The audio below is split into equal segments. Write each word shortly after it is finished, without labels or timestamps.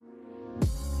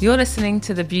You're listening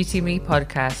to the Beauty Me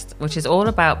podcast, which is all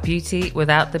about beauty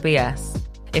without the BS.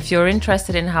 If you're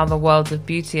interested in how the worlds of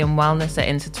beauty and wellness are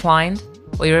intertwined,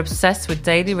 or you're obsessed with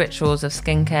daily rituals of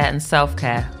skincare and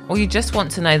self-care, or you just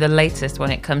want to know the latest when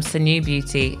it comes to new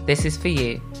beauty, this is for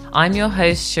you. I'm your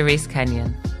host, Charisse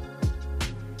Kenyon.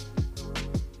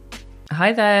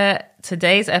 Hi there.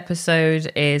 Today's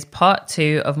episode is part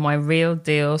 2 of my Real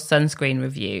Deal sunscreen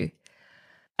review.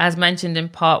 As mentioned in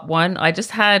part 1, I just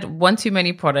had one too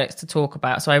many products to talk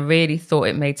about, so I really thought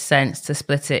it made sense to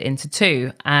split it into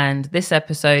 2. And this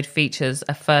episode features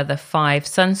a further 5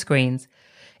 sunscreens.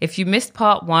 If you missed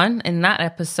part 1, in that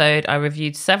episode, I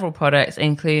reviewed several products,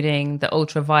 including the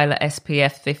Ultraviolet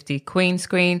SPF 50 Queen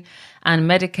Screen and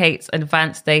Medicate's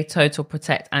Advanced Day Total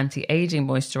Protect Anti-Aging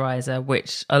Moisturizer,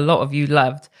 which a lot of you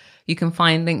loved. You can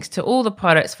find links to all the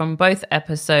products from both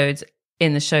episodes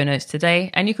in the show notes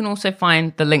today, and you can also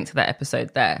find the link to that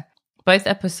episode there. Both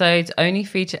episodes only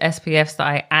feature SPFs that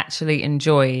I actually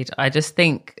enjoyed. I just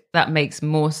think that makes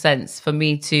more sense for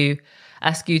me to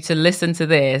ask you to listen to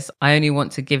this. I only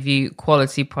want to give you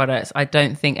quality products. I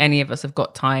don't think any of us have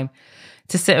got time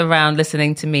to sit around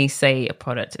listening to me say a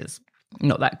product is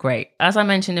not that great. As I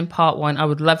mentioned in part 1, I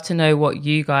would love to know what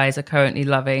you guys are currently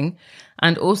loving.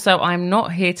 And also, I'm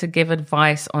not here to give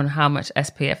advice on how much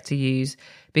SPF to use,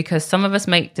 because some of us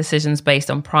make decisions based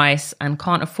on price and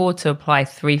can't afford to apply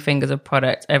 3 fingers of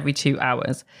product every 2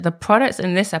 hours. The products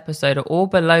in this episode are all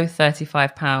below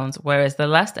 £35, whereas the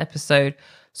last episode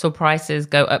saw prices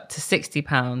go up to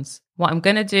 £60. What I'm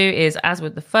going to do is, as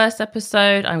with the first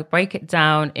episode, I break it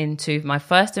down into my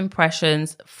first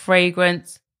impressions,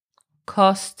 fragrance,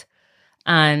 cost,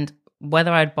 and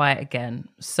whether I'd buy it again.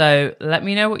 So let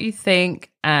me know what you think.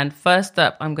 And first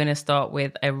up, I'm going to start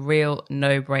with a real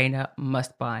no-brainer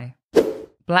must buy.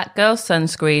 Black Girl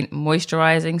Sunscreen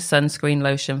Moisturizing Sunscreen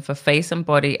Lotion for Face and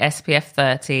Body SPF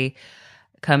 30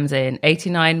 comes in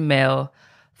 89ml.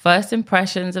 First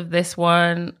impressions of this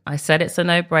one, I said it's a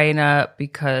no-brainer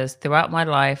because throughout my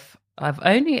life, I've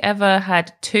only ever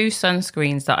had 2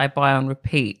 sunscreens that I buy on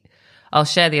repeat. I'll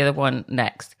share the other one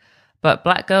next. But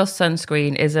Black Girl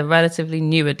Sunscreen is a relatively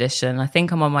new addition. I think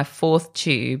I'm on my 4th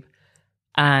tube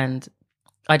and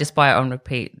I just buy it on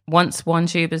repeat. Once one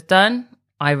tube is done,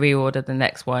 I reorder the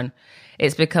next one.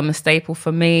 It's become a staple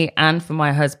for me and for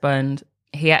my husband.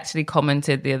 He actually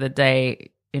commented the other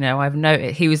day, I've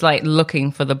noticed, he was like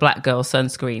looking for the Black Girl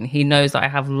Sunscreen. He knows that I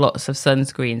have lots of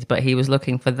sunscreens, but he was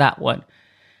looking for that one.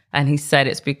 And he said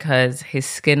it's because his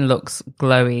skin looks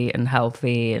glowy and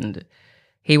healthy and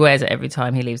he wears it every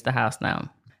time he leaves the house now.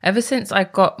 Ever since I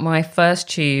got my first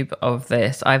tube of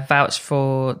this, I've vouched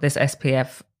for this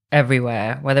SPF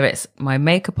everywhere, whether it's my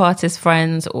makeup artist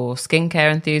friends or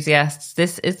skincare enthusiasts.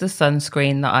 This is the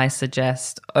sunscreen that I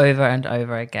suggest over and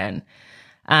over again.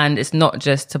 And it's not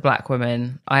just to Black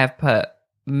women. I have put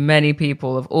many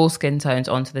people of all skin tones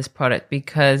onto this product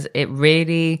because it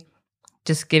really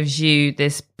just gives you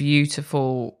this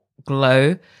beautiful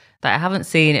glow that I haven't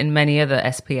seen in many other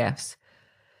SPFs.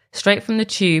 Straight from the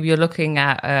tube, you're looking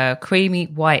at a creamy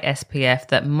white SPF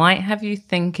that might have you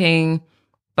thinking,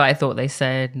 but I thought they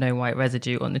said no white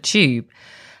residue on the tube.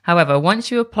 However,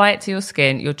 once you apply it to your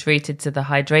skin, you're treated to the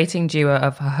hydrating duo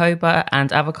of jojoba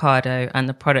and avocado, and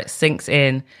the product sinks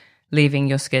in, leaving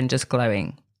your skin just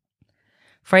glowing.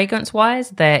 Fragrance-wise,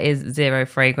 there is 0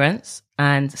 fragrance,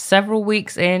 and several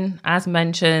weeks in, as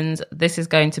mentioned, this is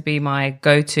going to be my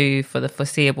go-to for the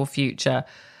foreseeable future.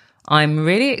 I'm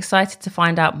really excited to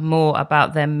find out more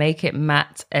about their Make It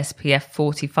Matte SPF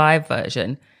 45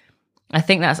 version. I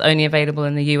think that's only available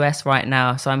in the US right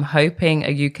now, so I'm hoping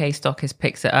a UK stockist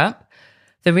picks it up.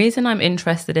 The reason I'm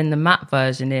interested in the matte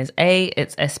version is A,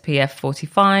 it's SPF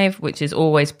 45, which is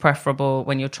always preferable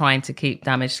when you're trying to keep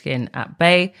damaged skin at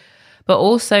bay, but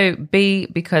also B,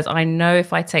 because I know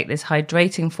if I take this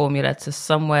hydrating formula to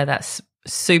somewhere that's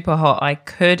super hot, I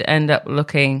could end up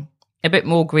looking a bit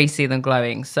more greasy than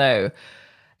glowing. So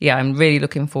yeah, I'm really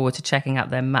looking forward to checking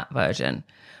out their matte version.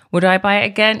 Would I buy it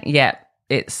again? Yeah,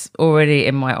 it's already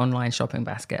in my online shopping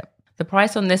basket. The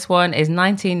price on this one is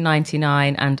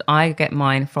 $19.99 and I get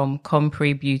mine from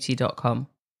comprebeauty.com.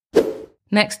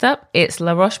 Next up, it's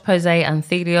La Roche-Posay and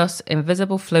Thelios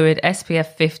Invisible Fluid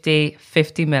SPF 50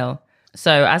 50ml.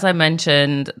 So as I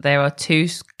mentioned, there are 2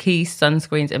 key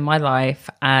sunscreens in my life,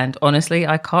 and honestly,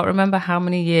 I can't remember how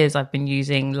many years I've been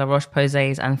using La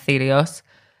Roche-Posay's and Thelios.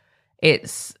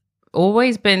 It's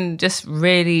always been just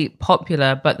really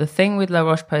popular, but the thing with La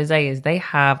Roche-Posay is they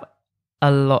have a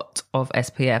lot of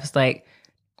SPFs. Like,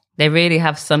 they really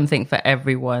have something for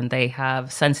everyone. They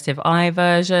have sensitive eye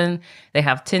version, they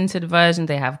have tinted version,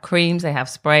 they have creams, they have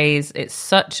sprays. It's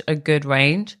such a good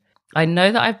range. I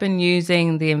know that I've been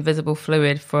using the Invisible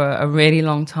Fluid for a really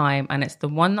long time, and it's the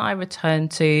one that I return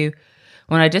to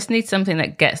when I just need something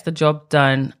that gets the job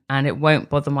done and it won't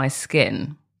bother my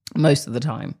skin most of the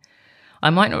time. I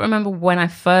might not remember when I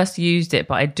first used it,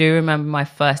 but I do remember my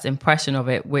first impression of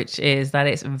it, which is that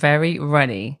it's very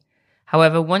runny.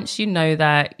 However, once you know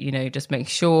that, just make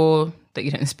sure that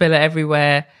you don't spill it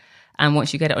everywhere. And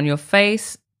once you get it on your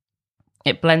face,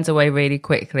 it blends away really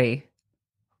quickly.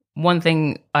 One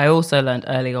thing I also learned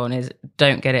early on is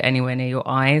don't get it anywhere near your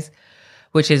eyes,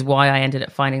 which is why I ended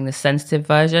up finding the sensitive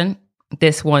version.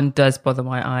 This one does bother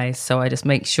my eyes, so I just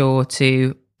make sure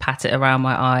to pat it around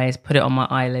my eyes, put it on my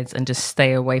eyelids, and just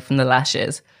stay away from the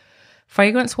lashes.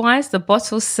 Fragrance-wise, the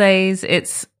bottle says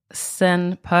it's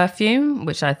Sen perfume,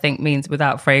 which I think means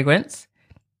without fragrance.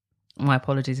 My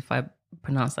apologies if I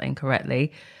pronounce that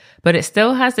incorrectly. But it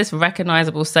still has this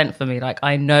recognizable scent for me. Like,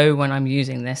 I know when I'm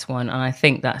using this one, and I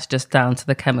think that's just down to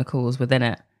the chemicals within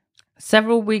it.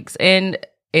 Several weeks in,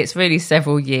 it's really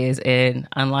several years in.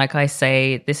 And like I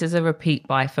say, this is a repeat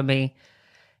buy for me.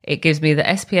 It gives me the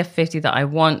SPF 50 that I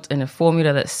want in a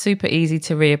formula that's super easy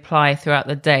to reapply throughout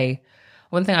the day.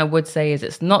 One thing I would say is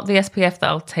it's not the SPF that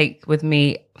I'll take with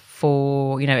me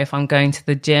for, if I'm going to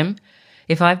the gym.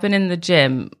 If I've been in the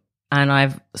gym and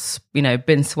I've,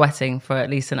 been sweating for at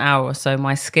least an hour or so,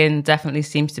 my skin definitely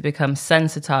seems to become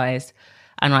sensitized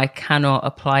and I cannot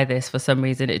apply this for some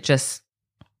reason. It just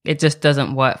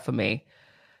doesn't work for me.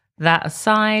 That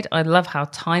aside, I love how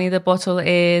tiny the bottle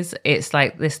is. It's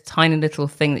like this tiny little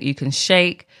thing that you can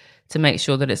shake to make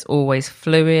sure that it's always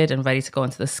fluid and ready to go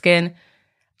onto the skin.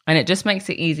 And it just makes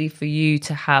it easy for you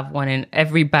to have one in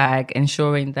every bag,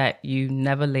 ensuring that you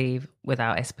never leave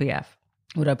without SPF.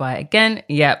 Would I buy it again?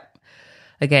 Yep.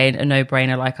 Again, a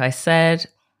no-brainer, like I said.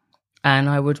 And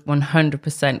I would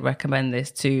 100% recommend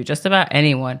this to just about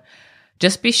anyone.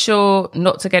 Just be sure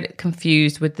not to get it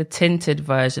confused with the tinted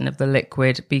version of the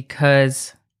liquid,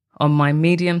 because on my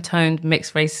medium-toned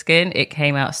mixed race skin, it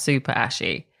came out super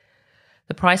ashy.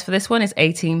 The price for this one is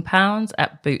 £18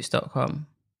 at boots.com.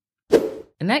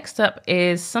 Next up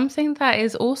is something that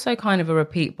is also kind of a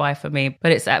repeat buy for me,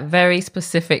 but it's at very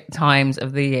specific times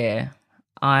of the year.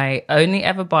 I only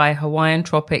ever buy Hawaiian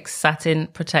Tropics Satin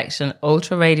Protection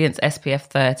Ultra Radiance SPF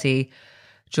 30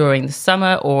 during the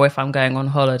summer, or if I'm going on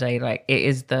holiday. Like, it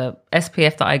is the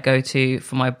SPF that I go to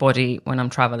for my body when I'm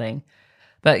traveling.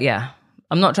 But yeah,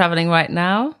 I'm not traveling right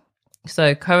now.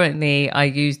 So currently I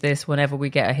use this whenever we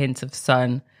get a hint of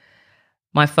sun.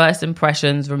 My first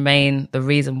impressions remain the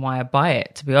reason why I buy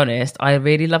it, to be honest. I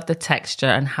really love the texture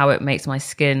and how it makes my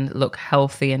skin look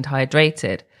healthy and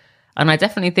hydrated. And I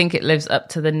definitely think it lives up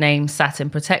to the name Satin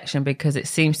Protection, because it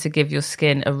seems to give your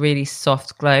skin a really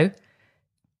soft glow.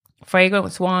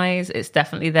 Fragrance-wise, it's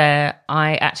definitely there.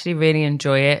 I actually really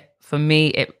enjoy it. For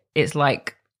me, it's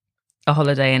like a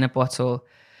holiday in a bottle.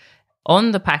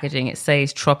 On the packaging, it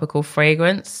says tropical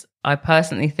fragrance. I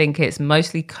personally think it's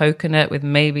mostly coconut with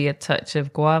maybe a touch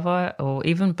of guava or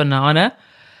even banana.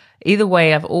 Either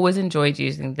way, I've always enjoyed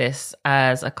using this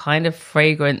as a kind of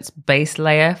fragrance base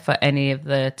layer for any of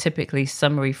the typically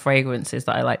summery fragrances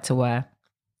that I like to wear.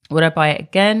 Would I buy it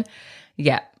again?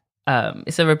 Yeah.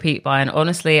 It's a repeat buy, and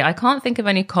honestly, I can't think of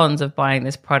any cons of buying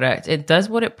this product. It does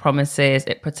what it promises.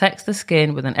 It protects the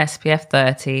skin with an SPF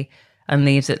 30 and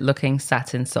leaves it looking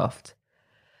satin soft.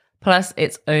 Plus,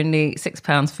 it's only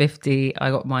 £6.50.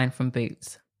 I got mine from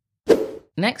Boots.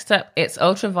 Next up, it's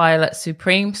Ultraviolet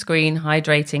Supreme Screen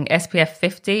Hydrating SPF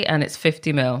 50, and it's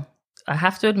 50ml. I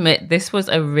have to admit, this was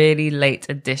a really late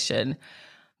addition,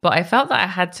 but I felt that I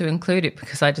had to include it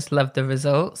because I just loved the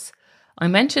results. I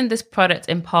mentioned this product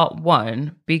in part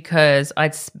 1 because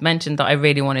I'd mentioned that I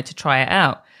really wanted to try it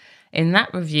out. In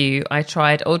that review, I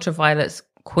tried Ultraviolet's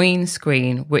Queen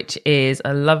Screen, which is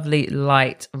a lovely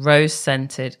light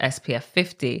rose-scented SPF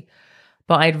 50.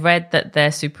 But I'd read that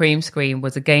their Supreme Screen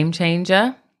was a game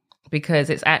changer because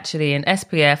it's actually an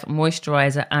SPF,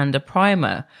 moisturizer, and a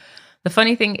primer. The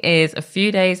funny thing is, a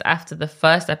few days after the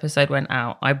first episode went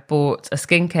out, I bought a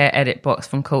skincare edit box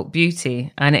from Cult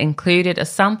Beauty, and it included a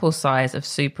sample size of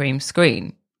Supreme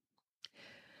Screen.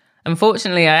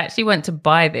 Unfortunately, I actually went to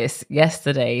buy this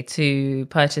yesterday to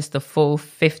purchase the full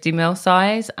 50ml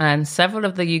size, and several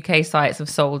of the UK sites have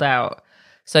sold out.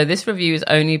 So this review is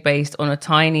only based on a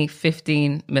tiny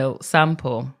 15ml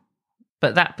sample.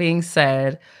 But that being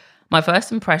said, my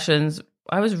first impressions,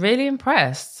 I was really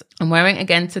impressed. I'm wearing it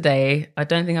again today. I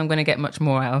don't think I'm going to get much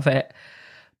more out of it.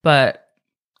 But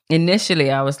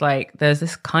initially I was like, there's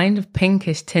this kind of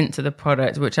pinkish tint to the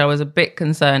product, which I was a bit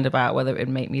concerned about whether it would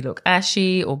make me look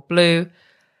ashy or blue.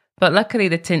 But luckily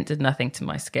the tint did nothing to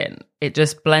my skin. It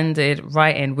just blended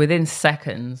right in within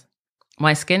seconds.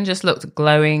 My skin just looked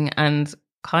glowing and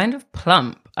kind of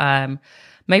plump.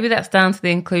 Maybe that's down to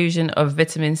the inclusion of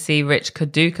vitamin C rich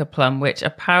Kaduka plum, which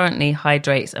apparently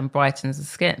hydrates and brightens the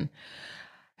skin.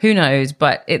 Who knows,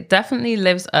 but it definitely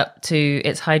lives up to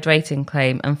its hydrating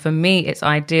claim. And for me, it's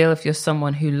ideal if you're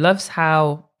someone who loves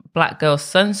how Black Girl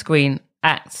sunscreen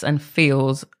acts and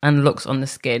feels and looks on the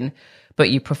skin, but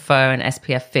you prefer an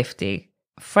SPF 50.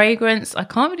 Fragrance, I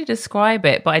can't really describe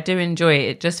it, but I do enjoy it.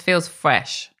 It just feels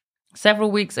fresh.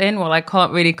 Several weeks in, well, I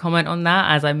can't really comment on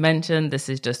that. As I mentioned, this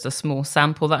is just a small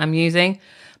sample that I'm using,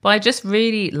 but I just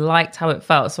really liked how it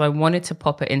felt, so I wanted to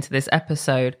pop it into this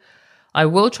episode. I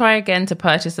will try again to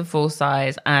purchase a full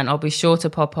size, and I'll be sure to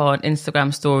pop on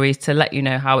Instagram stories to let you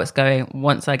know how it's going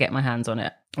once I get my hands on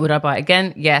it. Would I buy it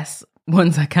again? Yes,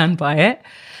 once I can buy it.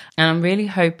 And I'm really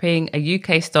hoping a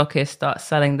UK stockist starts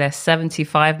selling their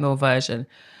 75ml version.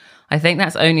 I think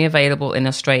that's only available in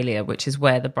Australia, which is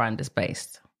where the brand is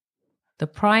based. The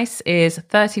price is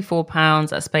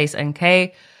 £34 at Space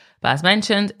NK, but as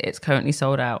mentioned, it's currently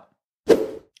sold out.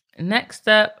 Next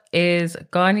up is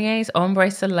Garnier's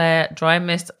Ombre Soleil Dry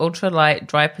Mist Ultralight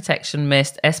Dry Protection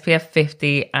Mist SPF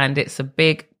 50, and it's a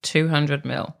big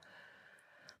 200ml.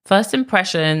 First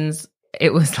impressions,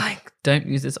 it was like, don't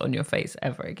use this on your face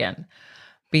ever again,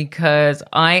 because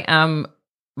I am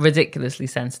ridiculously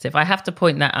sensitive. I have to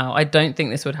point that out. I don't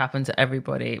think this would happen to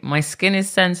everybody. My skin is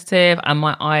sensitive and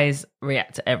my eyes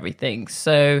react to everything.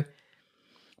 So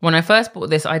when I first bought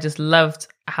this, I just loved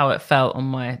how it felt on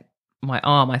my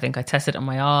arm. I think I tested it on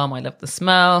my arm. I loved the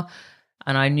smell,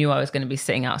 and I knew I was going to be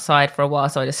sitting outside for a while,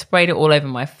 so I just sprayed it all over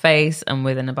my face, and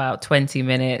within about 20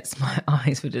 minutes my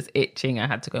eyes were just itching. I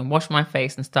had to go and wash my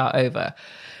face and start over.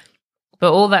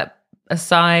 But all that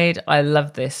aside, I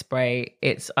love this spray.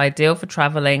 It's ideal for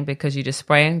traveling because you just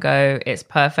spray and go. It's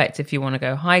perfect if you want to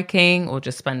go hiking or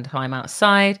just spend time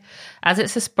outside. As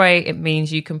it's a spray, it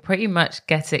means you can pretty much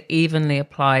get it evenly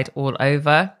applied all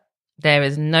over. There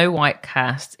is no white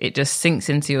cast. It just sinks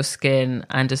into your skin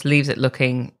and just leaves it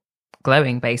looking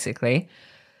glowing, basically.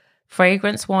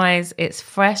 Fragrance-wise, it's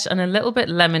fresh and a little bit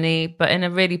lemony, but in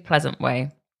a really pleasant way.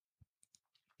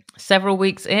 Several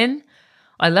weeks in,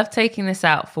 I love taking this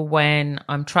out for when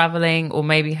I'm traveling or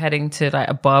maybe heading to like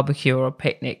a barbecue or a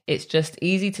picnic. It's just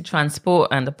easy to transport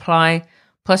and apply.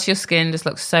 Plus your skin just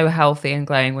looks so healthy and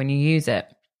glowing when you use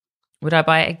it. Would I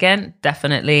buy it again?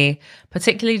 Definitely,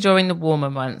 particularly during the warmer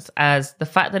months, as the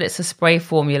fact that it's a spray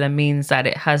formula means that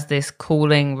it has this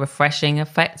cooling, refreshing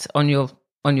effect on your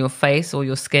face or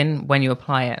your skin when you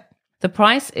apply it. The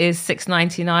price is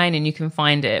 $6.99 and you can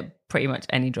find it at pretty much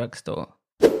any drugstore.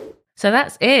 So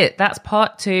that's it. That's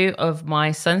part 2 of my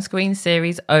sunscreen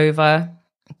series over.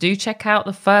 Do check out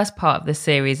the first part of the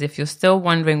series if you're still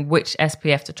wondering which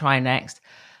SPF to try next.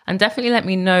 And definitely let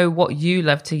me know what you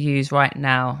love to use right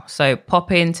now. So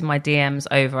pop into my DMs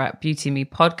over at Beauty Me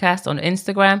Podcast on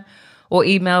Instagram or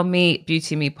email me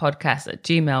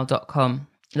beautymepodcast@gmail.com.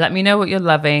 Let me know what you're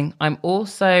loving. I'm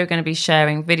also going to be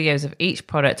sharing videos of each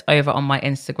product over on my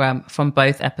Instagram from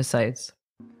both episodes.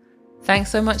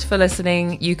 Thanks so much for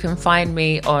listening. You can find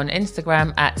me on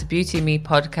Instagram at Beauty Me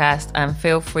Podcast, and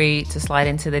feel free to slide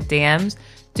into the DMs.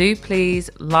 Do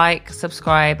please like,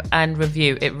 subscribe, and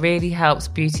review. It really helps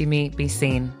Beauty Me be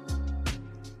seen.